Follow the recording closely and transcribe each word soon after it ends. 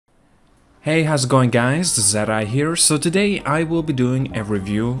Hey, how's it going guys? ZDEyE here. So today I will be doing a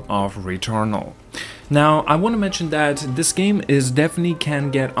review of Returnal. Now I want to mention that this game definitely can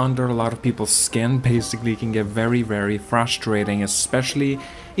get under a lot of people's skin. Basically can get very frustrating, especially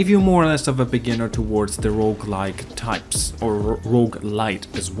if you're more or less of a beginner towards the roguelike types or roguelite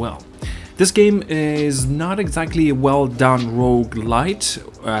as well. This game is not exactly a well done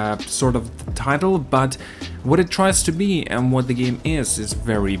roguelite sort of title, but what it tries to be and what the game is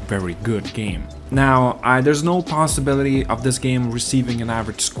very good game. Now, there's no possibility of this game receiving an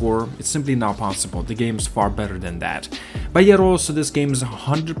average score. It's simply not possible. The game is far better than that. But yet also this game is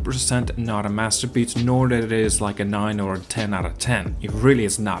 100% not a masterpiece, nor that it is like a 9 or a 10 out of 10. It really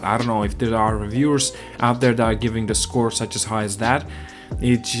is not. I don't know if there are reviewers out there that are giving the score such as high as that.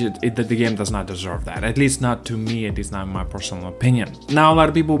 The game does not deserve that, at least not to me, at least not in my personal opinion. Now a lot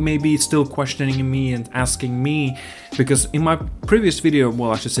of people may be still questioning me and asking me, because in my previous video,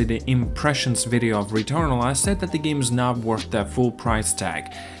 well I should say the impressions video of Returnal, I said that the game is not worth the full price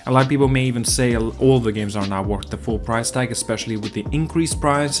tag. A lot of people may even say all the games are not worth the full price tag, especially with the increased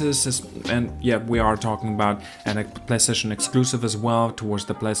prices, and yeah, we are talking about a PlayStation exclusive as well towards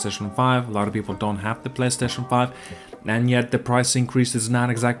the PlayStation 5. A lot of people don't have the PlayStation 5, and yet the price increase is not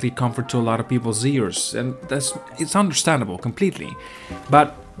exactly comfort to a lot of people's ears, and it's understandable completely.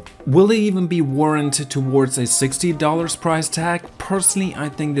 But will they even be warranted towards a $60 price tag? Personally, I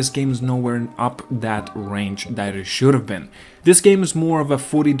think this game is nowhere up that range that it should have been. This game is more of a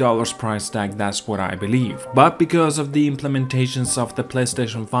 $40 price tag, that's what I believe. But because of the implementations of the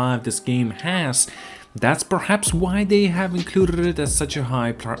PlayStation 5 this game has, that's perhaps why they have included it at such a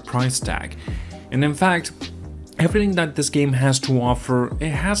high price tag. And in fact, everything that this game has to offer, it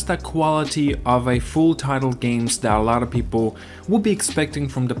has that quality of a full title games that a lot of people would be expecting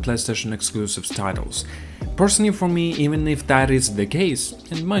from the PlayStation exclusives titles. Personally for me, even if that is the case,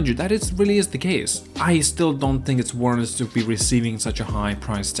 and mind you, that really is the case, I still don't think it's warranted to be receiving such a high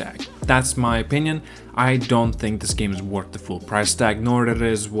price tag. That's my opinion. I don't think this game is worth the full price tag, nor that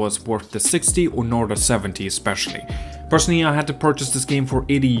it was worth the 60 or nor the 70 especially. Personally, I had to purchase this game for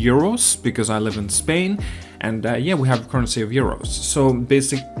 80 euros because I live in Spain, and yeah, we have a currency of euros. So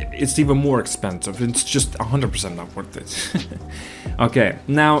basically, it's even more expensive. It's just 100% not worth it. Okay,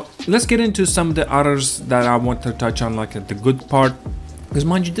 now let's get into some of the others that I want to touch on, like the good part. Because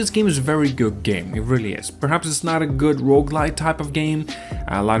mind you, this game is a very good game, it really is. Perhaps it's not a good roguelite type of game.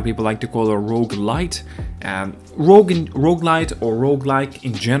 A lot of people like to call it a roguelite. Roguelite or roguelike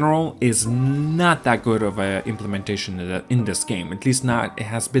in general is not that good of an implementation in this game. At least not, it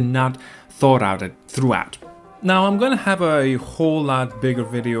has been not thought out throughout. Now I'm gonna have a whole lot bigger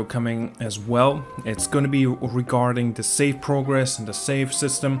video coming as well. It's gonna be regarding the save progress and the save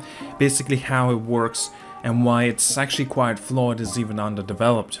system, basically how it works and why it's actually quite flawed, is even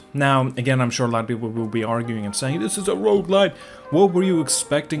underdeveloped. Now, again, I'm sure a lot of people will be arguing and saying, this is a roguelite, what were you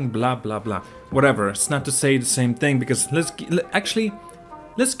expecting, blah blah blah. Whatever, it's not to say the same thing, because let's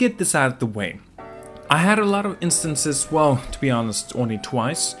get this out of the way. I had a lot of instances, well, to be honest, only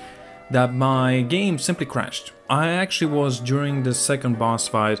twice, that my game simply crashed. I actually was during the second boss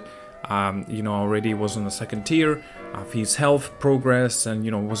fight, you know, already was on the second tier of his health progress, and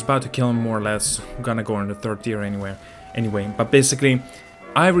you know, was about to kill him more or less. I'm gonna go in the third tier anyway, but basically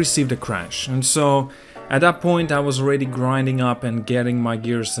I received a crash, and so at that point I was already grinding up and getting my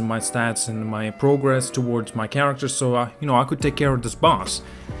gears and my stats and my progress towards my character, so you know, I could take care of this boss.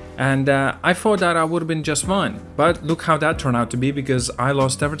 And I thought that I would have been just fine, but look how that turned out to be, because I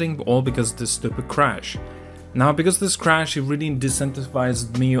lost everything, all because of this stupid crash. Now, because of this crash, it really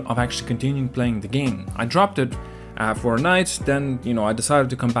disincentivized me of actually continuing playing the game. I dropped it for a night, then, you know, I decided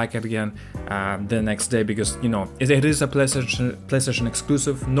to come back again the next day, because, you know, it is a PlayStation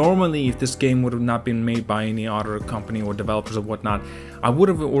exclusive. Normally, if this game would have not been made by any other company or developers or whatnot, I would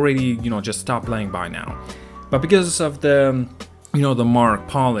have already, you know, just stopped playing by now. But because of the, you know, the mark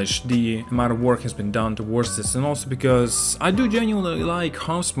polish, the amount of work has been done towards this, and also because I do genuinely like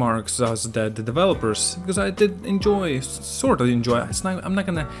Housemarque as the developers, because I did enjoy, sort of enjoy. I'm not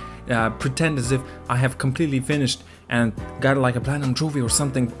gonna pretend as if I have completely finished and got like a platinum trophy or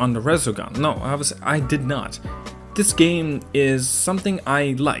something on the Resogun. No, I did not. This game is something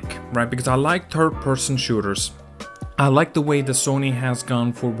I like, right? Because I like third-person shooters. I like the way that Sony has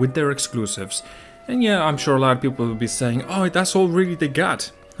gone with their exclusives. And yeah, I'm sure a lot of people will be saying, oh, that's all really they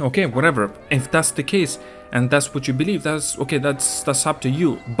got. Okay, whatever. If that's the case, and that's what you believe, that's okay, that's up to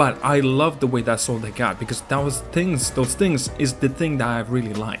you. But I love the way that's all they got, because those things is the thing that I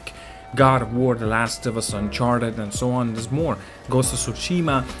really like. God of War, The Last of Us, Uncharted, and so on. There's more. Ghost of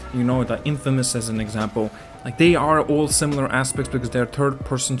Tsushima, you know, the Infamous as an example. Like, they are all similar aspects because they're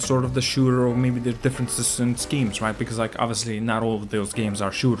third-person sort of the shooter, or maybe they're different system schemes, right? Because, like, obviously not all of those games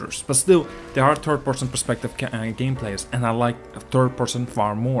are shooters, but still, they are third-person perspective gameplays, and I like third-person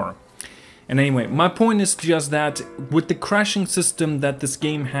far more. And anyway, my point is just that with the crashing system that this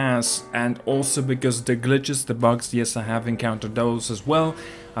game has, and also because the glitches, the bugs, yes, I have encountered those as well.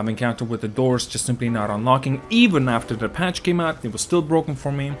 I've encountered with the doors just simply not unlocking. Even after the patch came out, it was still broken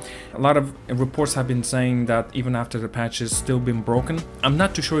for me. A lot of reports have been saying that even after the patch has still been broken. I'm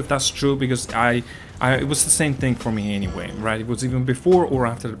not too sure if that's true, because it was the same thing for me anyway, right? It was even before or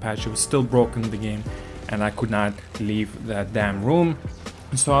after the patch, it was still broken, the game, and I could not leave that damn room.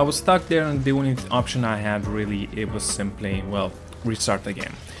 So I was stuck there, and the only option I had really, it was simply, well, restart the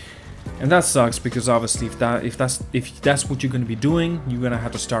game. And that sucks, because obviously if that's what you're going to be doing, you're going to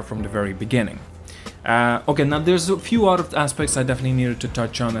have to start from the very beginning. Okay, now there's a few other aspects I definitely needed to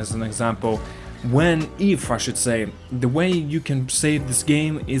touch on. As an example, if I should say, the way you can save this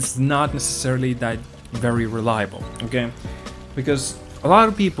game is not necessarily that very reliable, okay? Because a lot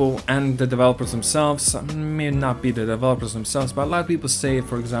of people, and the developers themselves, may not be the developers themselves, but a lot of people say,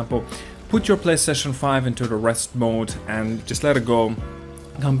 for example, put your PlayStation 5 into the rest mode and just let it go,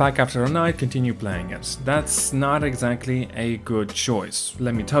 come back after a night, continue playing it. That's not exactly a good choice,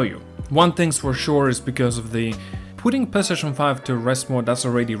 let me tell you. One thing's for sure is because of the putting PlayStation 5 to rest mode, that's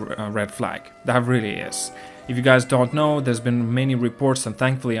already a red flag. That really is. If you guys don't know, there's been many reports, and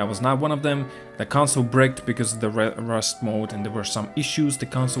thankfully I was not one of them. The console bricked because of the rest mode, and there were some issues. The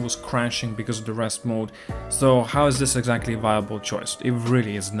console was crashing because of the rest mode. So how is this exactly a viable choice? It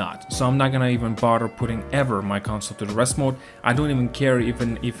really is not. So I'm not gonna even bother putting ever my console to the rest mode. I don't even care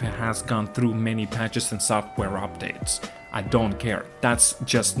even if it has gone through many patches and software updates. I don't care. That's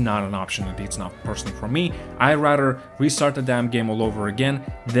just not an option, and it's not personally for me. I'd rather restart the damn game all over again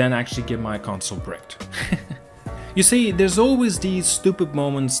than actually get my console bricked. You see, there's always these stupid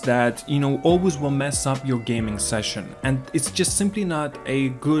moments that, you know, always will mess up your gaming session, and it's just simply not a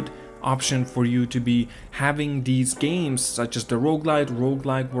good option for you to be having these games such as the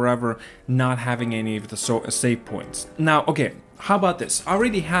roguelike, wherever, not having any of the save points. Now, okay, how about this? I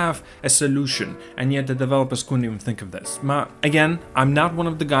already have a solution, and yet the developers couldn't even think of this. Again, I'm not one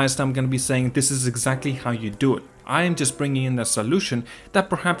of the guys that I'm going to be saying this is exactly how you do it. I am just bringing in a solution that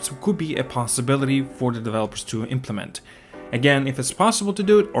perhaps could be a possibility for the developers to implement. Again, if it's possible to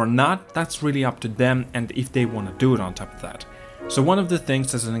do it or not, that's really up to them, and if they want to do it on top of that. So one of the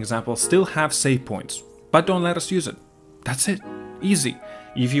things, as an example, still have save points, but don't let us use it. That's it. Easy.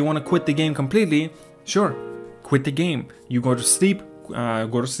 If you want to quit the game completely, sure, quit the game. You go to sleep,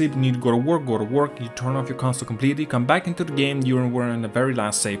 you need to go to work, you turn off your console completely, come back into the game, you were in the very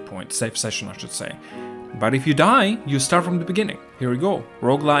last save session, I should say. But if you die, you start from the beginning. Here we go.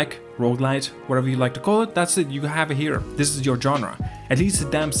 Roguelike, roguelite, whatever you like to call it, that's it, you have it here. This is your genre. At least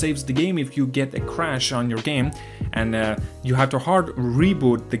it damn saves the game if you get a crash on your game and you have to hard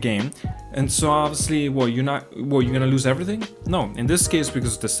reboot the game. And so obviously, you're gonna lose everything? No, in this case,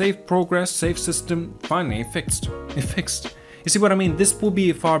 because the save progress, save system, finally it fixed. You see what I mean? This will be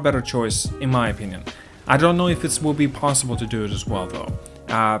a far better choice, in my opinion. I don't know if it will be possible to do it as well, though.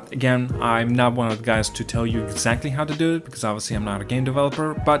 Again, I'm not one of the guys to tell you exactly how to do it, because obviously I'm not a game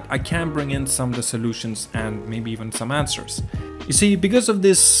developer, but I can bring in some of the solutions and maybe even some answers. You see, because of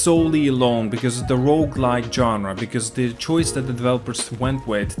this solely alone, because of the roguelike genre, because the choice that the developers went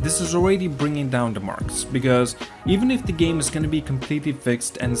with, this is already bringing down the marks. Because even if the game is going to be completely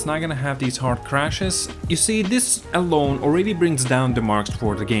fixed and it's not going to have these hard crashes, you see, this alone already brings down the marks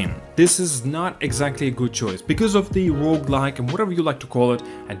for the game. This is not exactly a good choice. Because of the roguelike and whatever you like to call it,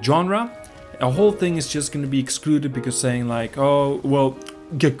 a genre, a whole thing is just going to be excluded because saying like, oh, well,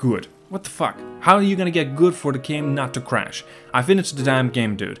 get good. What the fuck? How are you gonna get good for the game not to crash? I finished the damn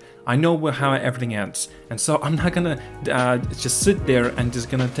game, dude. I know how everything ends. And so I'm not gonna just sit there and just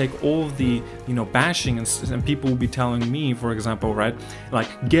gonna take all of the, you know, bashing and people will be telling me, for example, right?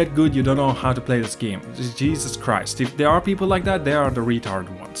 Like, get good, you don't know how to play this game. Jesus Christ. If there are people like that, they are the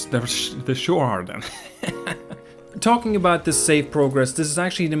retarded ones. They sure are then. Talking about this save progress, this is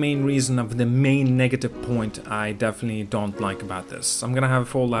actually the main reason of the main negative point I definitely don't like about this. I'm gonna have a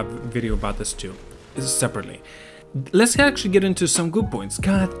full lab video about this too, separately. Let's actually get into some good points.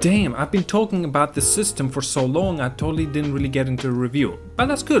 God damn, I've been talking about this system for so long, I totally didn't really get into a review. But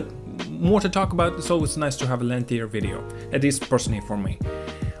that's good. More to talk about, it's always nice to have a lengthier video, at least personally for me.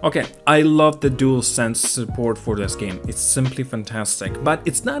 Okay, I love the DualSense support for this game. It's simply fantastic, but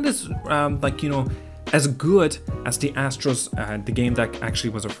it's not as, like, you know, as good as the Astros, the game that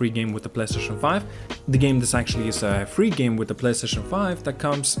actually was a free game with the PlayStation 5. The game this actually is a free game with the PlayStation 5 that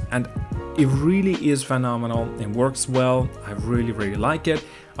comes, and it really is phenomenal. It works well. I really like it.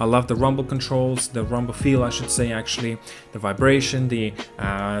 I love the rumble controls, the rumble feel I should say actually, the vibration, the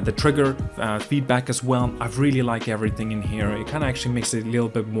trigger feedback as well. I really like everything in here. It kind of actually makes it a little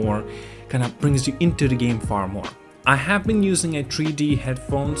bit more, kind of brings you into the game far more. I have been using a 3D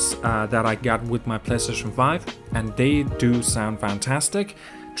headphones that I got with my PlayStation 5, and they do sound fantastic.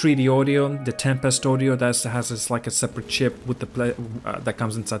 3D audio, the Tempest audio that has this like a separate chip with the that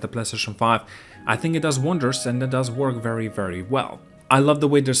comes inside the PlayStation 5. I think it does wonders, and it does work very well. I love the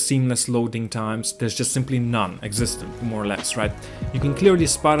way there's seamless loading times. There's just simply none existent, more or less, right? You can clearly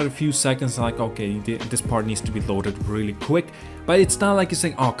spot it a few seconds, like, okay, this part needs to be loaded really quick. But it's not like you're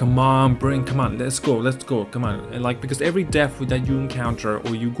saying, oh, come on, come on, let's go, come on. And like, because every death that you encounter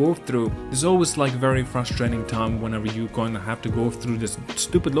or you go through, is always like very frustrating time whenever you're going to have to go through this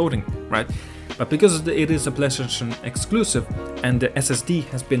stupid loading, right? But because it is a PlayStation exclusive and the SSD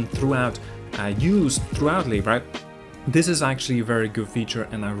has been used throughoutly, right? This is actually a very good feature,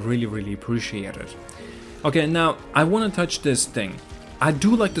 and I really appreciate it. Okay, now I want to touch this thing. I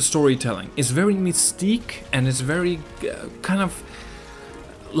do like the storytelling. It's very mystique, and it's very kind of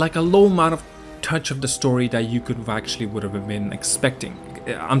like a low amount of touch of the story that you could would have been expecting.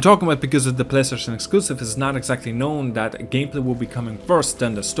 I'm talking about because of the PlayStation exclusive. It's not exactly known that gameplay will be coming first,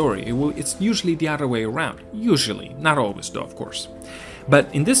 then the story. It's usually the other way around. Usually, not always though, of course.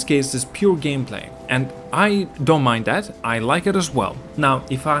 But in this case, it's pure gameplay, and I don't mind that. I like it as well. Now,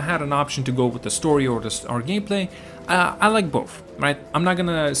 if I had an option to go with the story or gameplay, I like both, right? I'm not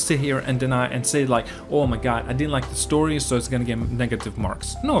gonna sit here and deny and say like, oh my god, I didn't like the story, so it's gonna get negative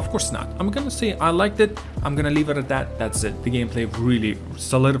marks. No, of course not. I'm gonna say I liked it. I'm gonna leave it at that. That's it. The gameplay really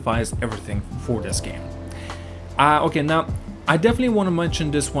solidifies everything for this game. Okay, now I definitely want to mention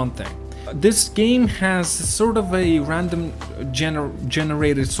this one thing. This game has sort of a random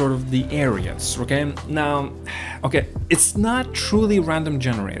generated sort of the areas, okay? Now, okay, it's not truly random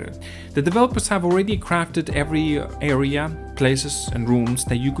generated. The developers have already crafted every area, places and rooms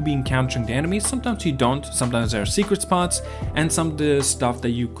that you could be encountering the enemies. Sometimes you don't, sometimes there are secret spots, and some of the stuff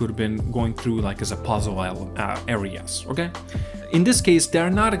that you could have been going through like as a puzzle areas, okay? In this case, they're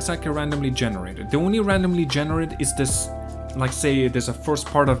not exactly randomly generated. The only randomly generated is this, like say there's a first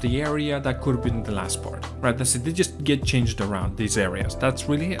part of the area that could have been the last part, right? That's it. They just get changed around these areas. That's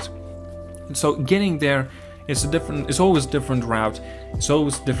really it. And so getting there is it's always a different route. It's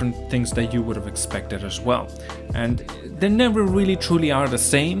always different things that you would have expected as well. And they never really truly are the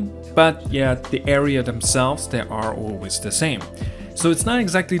same, but yeah, the area themselves, they are always the same. So it's not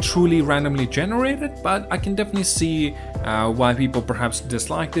exactly truly randomly generated, but I can definitely see why people perhaps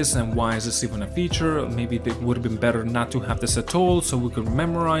dislike this and why is this even a feature. Maybe it would have been better not to have this at all, so we could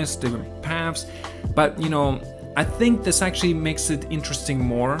memorize different paths. But you know, I think this actually makes it interesting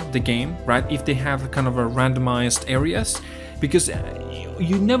more, the game, right? If they have kind of a randomized areas, because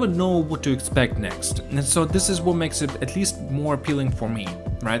you never know what to expect next. And so this is what makes it at least more appealing for me,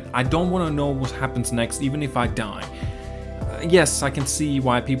 right? I don't want to know what happens next, even if I die. Yes, I can see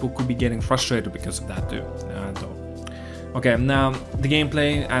why people could be getting frustrated because of that too, though. Okay, now the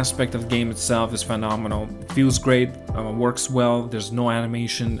gameplay aspect of the game itself is phenomenal. It feels great, works well. There's no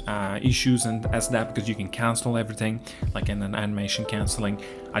animation issues and as that, because you can cancel everything, like in an animation canceling.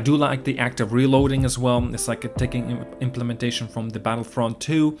 I do like the active reloading as well. It's like a taking implementation from the Battlefront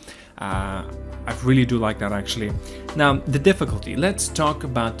 2. I really do like that actually. Now the difficulty. Let's talk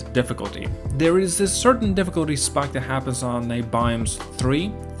about the difficulty. There is a certain difficulty spike that happens on a Biomes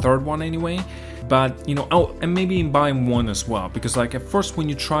 3, third one anyway. But you know, oh, and maybe in Biome 1 as well, because like at first when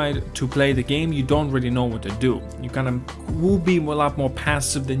you try to play the game, you don't really know what to do. You kind of will be a lot more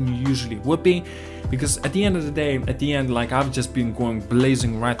passive than you usually would be, because at the end of the day, like I've just been going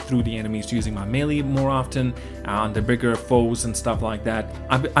blazing right through the enemies using my melee more often on the bigger foes and stuff like that.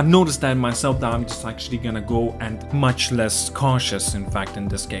 I've noticed that myself, that I'm just actually gonna go and much less cautious, in fact, in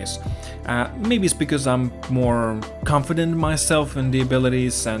this case. Maybe it's because I'm more confident in myself and the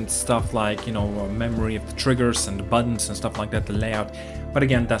abilities and stuff like, you know, memory of the triggers and the buttons and stuff like that, the layout. But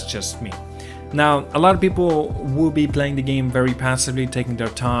again, that's just me. Now, a lot of people will be playing the game very passively, taking their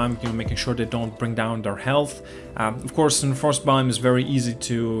time, you know, making sure they don't bring down their health. Of course, in the first biome, it's very easy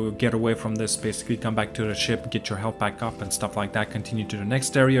to get away from this, basically come back to the ship, get your health back up and stuff like that, continue to the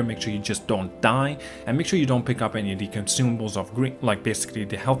next area, make sure you just don't die, and make sure you don't pick up any of the consumables of green, like basically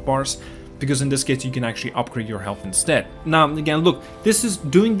the health bars, because in this case you can actually upgrade your health instead. Now again, look,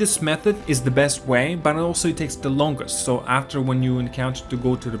 doing this method is the best way, but also it takes the longest. So after when you encounter to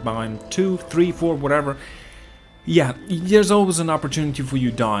go to the biome 2, 3, 4, whatever, yeah, there's always an opportunity for you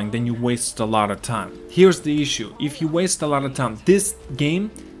dying, then you waste a lot of time. Here's the issue: if you waste a lot of time, this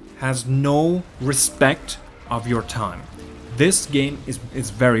game has no respect of your time. This game is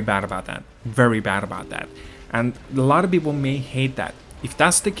very bad about that. Very bad about that. And a lot of people may hate that. If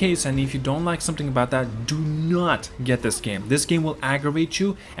that's the case, and if you don't like something about that, do not get this game. This game will aggravate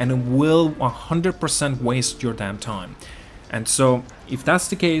you, and it will 100% waste your damn time. And so, if that's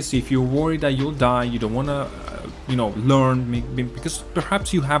the case, if you're worried that you'll die, you don't want to, learn, because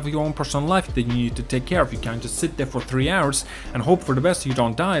perhaps you have your own personal life that you need to take care of. You can't just sit there for 3 hours and hope for the best you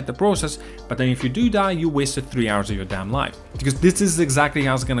don't die at the process. But then if you do die, you wasted 3 hours of your damn life. Because this is exactly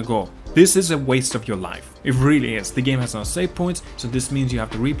how it's gonna go. This is a waste of your life. It really is. The game has no save points, so this means you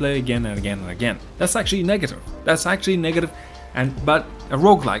have to replay again and again and again. That's actually negative. That's actually negative. But a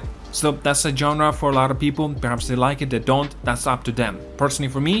roguelike. So that's a genre for a lot of people. Perhaps they like it, they don't. That's up to them. Personally,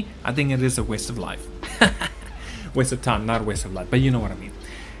 for me, I think it is a waste of life. Waste of time, not a waste of life, but you know what I mean.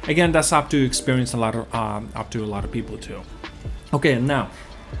 Again, that's up to experience, up to a lot of people too. Okay, now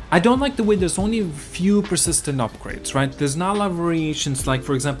I don't like the way there's only a few persistent upgrades, right? There's not a lot of variations. Like,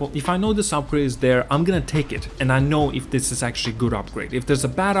 for example, if I know this upgrade is there, I'm gonna take it, and I know if this is actually a good upgrade. If there's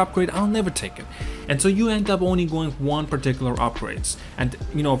a bad upgrade, I'll never take it. And so you end up only going one particular upgrades. And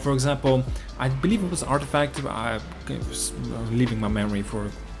for example, I believe it was Artifact. I'm leaving my memory for.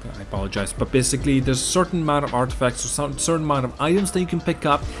 I apologize, but basically there's a certain amount of artifacts or certain amount of items that you can pick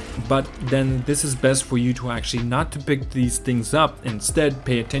up, but then this is best for you to actually not to pick these things up, instead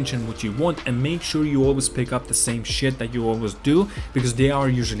pay attention what you want and make sure you always pick up the same shit that you always do, because they are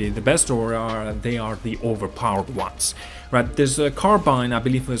usually the best, or they are the overpowered ones, right? There's a carbine, I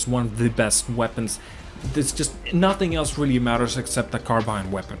believe, is one of the best weapons. There's just nothing else really matters except the carbine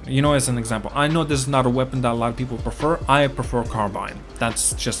weapon. As an example, I know this is not a weapon that a lot of people prefer. I prefer carbine.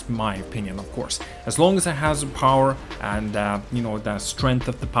 That's just my opinion, of course. As long as it has the power and the strength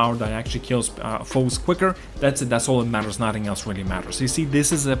of the power that actually kills foes quicker, that's it. That's all that matters. Nothing else really matters. You see,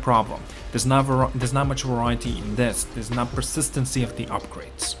 this is a problem. There's not much variety in this. There's not persistency of the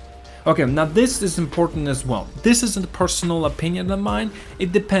upgrades. Okay, now this is important as well. This isn't a personal opinion of mine.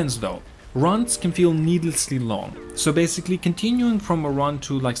 It depends though. Runs can feel needlessly long, so basically continuing from a run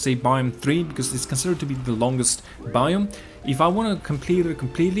to, like, say, biome 3, because it's considered to be the longest biome, if I want to complete it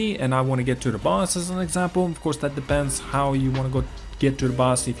completely and I want to get to the boss as an example, of course that depends how you want to get to the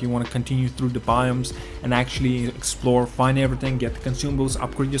boss. If you want to continue through the biomes and actually explore, find everything, get the consumables,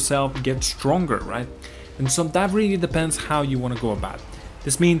 upgrade yourself, get stronger, right? And so that really depends how you want to go about it.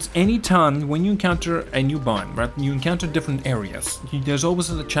 This means anytime when you encounter a new biome, right, you encounter different areas, there's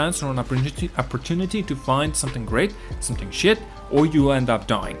always a chance or an opportunity to find something great, something shit, or you end up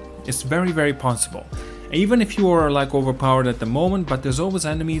dying. It's very, very possible. Even if you are like overpowered at the moment, but there's always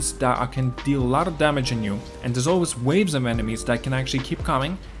enemies that can deal a lot of damage on you, and there's always waves of enemies that can actually keep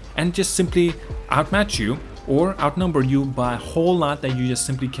coming and just simply outmatch you or outnumber you by a whole lot that you just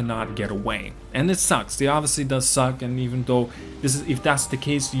simply cannot get away. And it sucks. It obviously does suck, and even though if that's the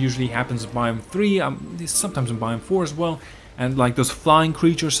case, it usually happens in biome 3, sometimes in biome 4 as well. And like those flying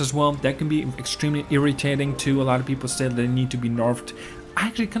creatures as well, that can be extremely irritating too. A lot of people say they need to be nerfed. I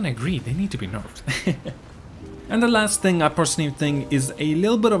actually kind of agree, they need to be nerfed. And the last thing I personally think is a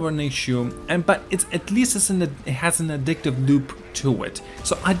little bit of an issue, but at least it has an addictive loop to it.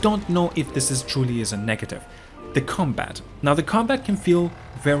 So I don't know if this truly is a negative. The combat. Now the combat can feel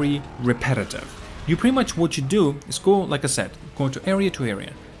very repetitive. You pretty much, what you do is go, like I said, go to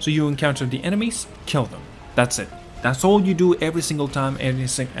area. So you encounter the enemies, kill them. That's it. That's all you do every single time,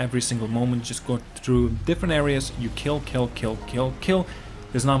 every single moment. Just go through different areas, you kill.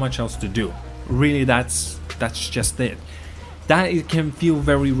 There's not much else to do. Really, that's just it. That it can feel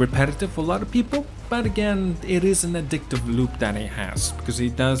very repetitive for a lot of people, but again, it is an addictive loop that it has, because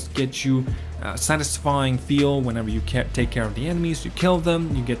it does get you a satisfying feel whenever you take care of the enemies, you kill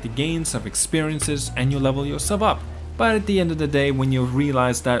them, you get the gains of experiences, and you level yourself up. But at the end of the day, when you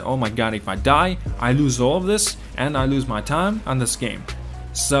realize that, oh my god, if I die, I lose all of this, and I lose my time on this game.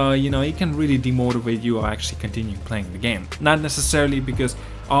 So, it can really demotivate you or actually continue playing the game. Not necessarily because,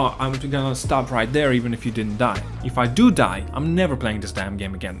 oh, I'm gonna stop right there even if you didn't die. If I do die, I'm never playing this damn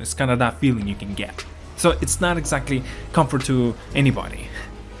game again. It's kind of that feeling you can get. So it's not exactly comfort to anybody.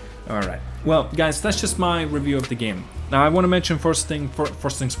 Alright, well guys, that's just my review of the game. Now I want to mention first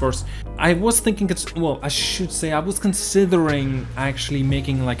things first. I was thinking I was considering actually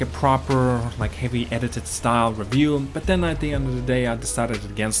making like a proper, like heavy edited style review, but then at the end of the day I decided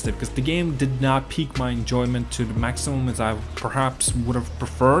against it because the game did not pique my enjoyment to the maximum as I perhaps would have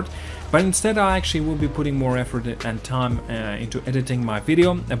preferred. But instead I actually will be putting more effort and time into editing my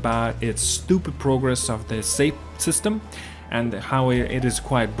video about its stupid progress of the save system, and how it is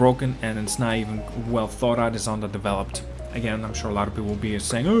quite broken and it's not even well thought out, it's underdeveloped. Again, I'm sure a lot of people will be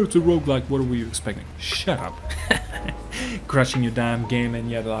saying, oh, it's a roguelike, what were you expecting? Shut up. Crushing your damn game,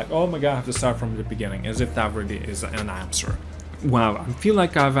 and yet like, oh my god, I have to start from the beginning, as if that really is an answer. Wow, I feel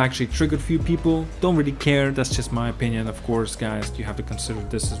like I've actually triggered a few people. Don't really care, that's just my opinion. Of course, guys, you have to consider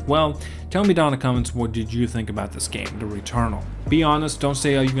this as well. Tell me down in the comments, what did you think about this game, The Returnal? Be honest, don't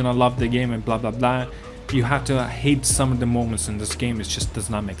say, oh, you're gonna love the game and blah blah blah. You have to hate some of the moments in this game. It just does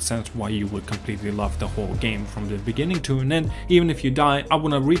not make sense why you would completely love the whole game from the beginning to an end. Even if you die, I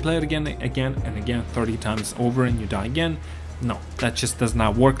wanna replay it again and again 30 times over and you die again. No, that just does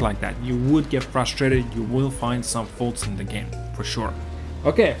not work like that. You would get frustrated, you will find some faults in the game, for sure.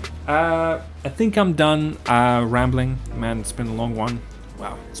 Okay, I think I'm done rambling. Man, it's been a long one.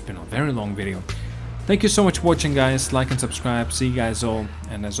 Wow, it's been a very long video. Thank you so much for watching, guys. Like and subscribe. See you guys all.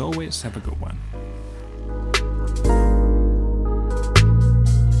 And as always, have a good one.